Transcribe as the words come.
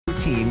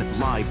13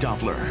 Live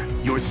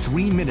Doppler, your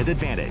 3-minute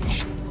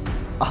advantage.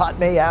 A hot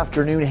May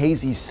afternoon,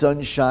 hazy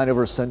sunshine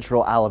over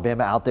central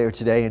Alabama out there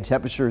today, and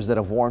temperatures that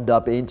have warmed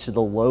up into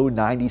the low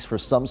 90s for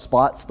some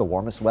spots, the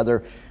warmest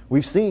weather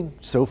we've seen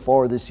so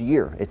far this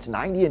year. It's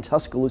 90 in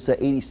Tuscaloosa,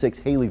 86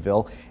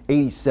 Haleyville,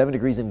 87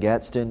 degrees in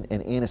Gadsden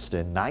and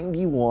Anniston,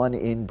 91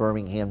 in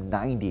Birmingham,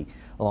 90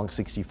 along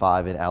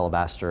 65 in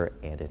Alabaster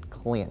and in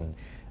Clanton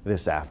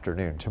this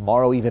afternoon.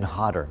 Tomorrow even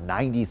hotter,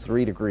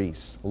 93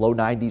 degrees, low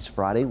 90s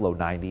Friday, low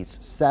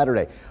 90s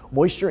Saturday.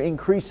 Moisture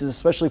increases,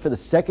 especially for the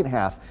second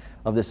half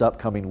of this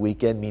upcoming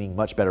weekend, meaning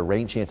much better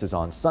rain chances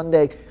on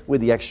Sunday with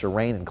the extra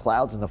rain and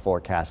clouds in the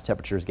forecast.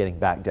 Temperatures getting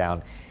back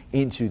down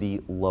into the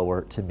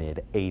lower to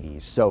mid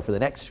 80s. So for the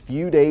next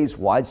few days,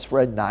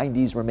 widespread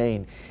 90s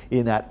remain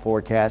in that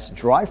forecast.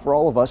 Dry for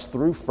all of us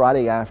through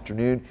Friday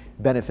afternoon.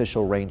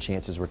 Beneficial rain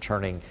chances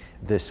returning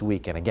this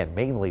weekend. Again,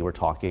 mainly we're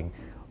talking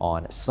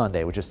on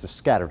Sunday with just a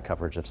scattered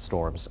coverage of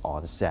storms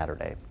on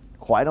Saturday.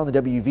 Quiet on the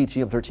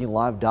WVTM 13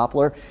 Live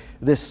Doppler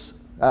this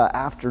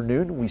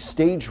afternoon. We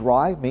stay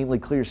dry, mainly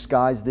clear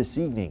skies this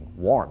evening.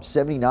 Warm,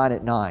 79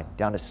 at 9,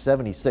 down to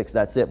 76.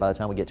 That's it by the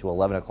time we get to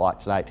 11 o'clock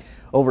tonight.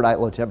 Overnight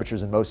low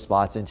temperatures in most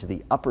spots into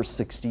the upper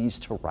 60s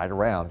to right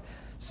around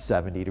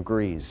 70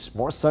 degrees.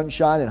 More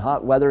sunshine and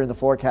hot weather in the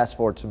forecast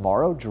for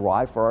tomorrow.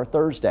 Dry for our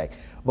Thursday.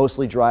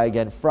 Mostly dry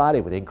again Friday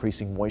with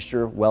increasing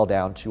moisture well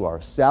down to our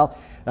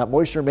south. That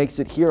moisture makes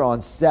it here on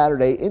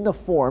Saturday in the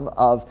form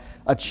of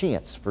a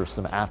chance for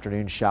some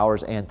afternoon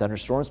showers and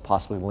thunderstorms,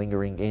 possibly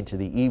lingering into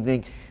the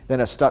evening.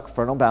 Then a stuck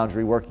frontal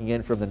boundary working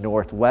in from the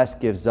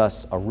northwest gives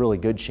us a really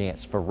good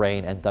chance for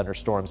rain and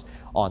thunderstorms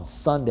on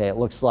Sunday. It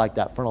looks like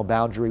that frontal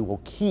boundary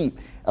will keep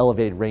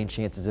elevated rain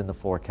chances in the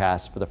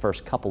forecast for the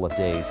first couple of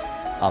days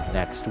of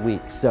next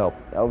week. So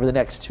over the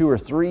next 2 or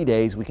 3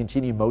 days, we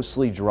continue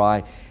mostly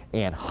dry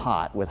and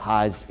hot with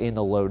highs in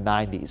the low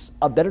 90s.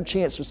 A better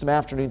chance for some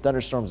afternoon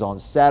thunderstorms on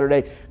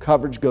Saturday.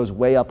 Coverage goes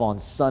way up on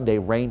Sunday.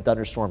 Rain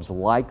thunderstorms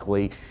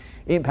likely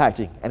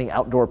impacting any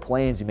outdoor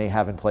plans you may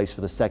have in place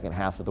for the second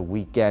half of the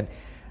weekend.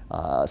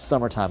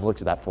 Summertime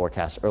looks at that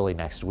forecast early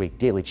next week.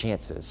 Daily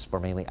chances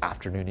for mainly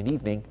afternoon and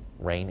evening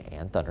rain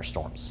and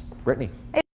thunderstorms. Brittany.